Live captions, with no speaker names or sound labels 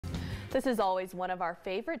This is always one of our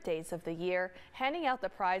favorite days of the year, handing out the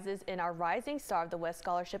prizes in our Rising Star of the West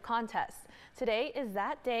Scholarship Contest. Today is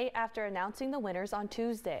that day after announcing the winners on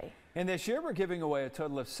Tuesday. And this year we're giving away a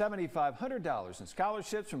total of $7,500 in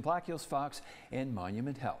scholarships from Black Hills Fox and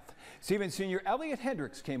Monument Health. Stevens Senior Elliot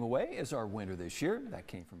Hendricks came away as our winner this year. That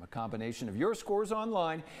came from a combination of your scores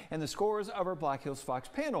online and the scores of our Black Hills Fox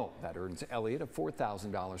panel. That earns Elliot a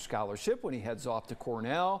 $4,000 scholarship when he heads off to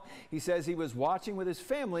Cornell. He says he was watching with his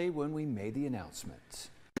family when we made the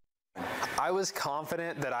announcement. I was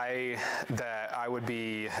confident that I would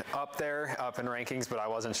be up in rankings, but I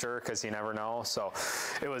wasn't sure because you never know. So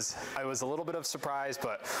it was a little bit of surprise,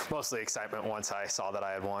 but mostly excitement once I saw that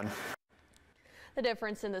I had won. The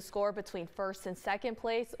difference in the score between first and second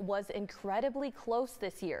place was incredibly close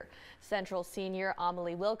this year. Central senior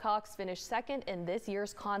Amelie Wilcox finished second in this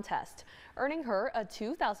year's contest, earning her a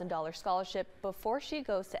 $2,000 scholarship before she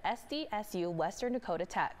goes to SDSU Western Dakota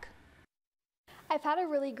Tech. I've had a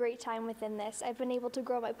really great time within this. I've been able to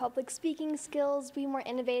grow my public speaking skills, be more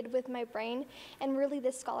innovative with my brain, and really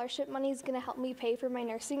this scholarship money is going to help me pay for my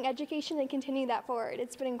nursing education and continue that forward.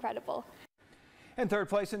 It's been incredible. And third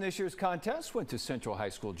place in this year's contest went to Central High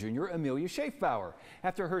School junior Amelia Schaefbauer.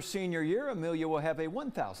 After her senior year, Amelia will have a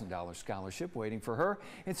 $1,000 scholarship waiting for her.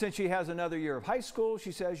 And since she has another year of high school,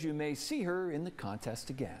 she says you may see her in the contest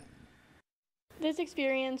again. This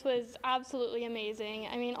experience was absolutely amazing.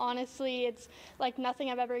 I mean, honestly, it's like nothing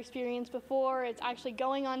I've ever experienced before. It's actually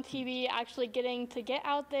going on TV, actually getting to get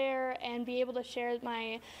out there and be able to share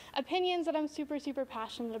my opinions that I'm super, super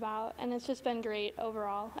passionate about. And it's just been great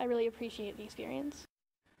overall. I really appreciate the experience.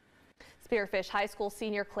 Spearfish High School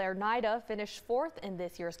senior Claire Nida finished fourth in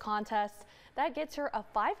this year's contest. That gets her a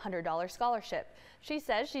 $500 scholarship. She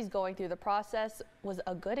says she's going through the process was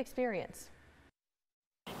a good experience.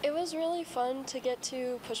 It was really fun to get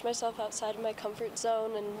to push myself outside of my comfort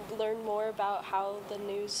zone and learn more about how the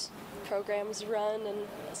news programs run and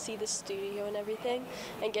see the studio and everything,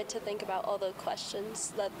 and get to think about all the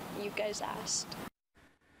questions that you guys asked.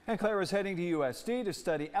 And Claire is heading to USD to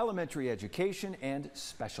study elementary education and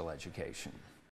special education.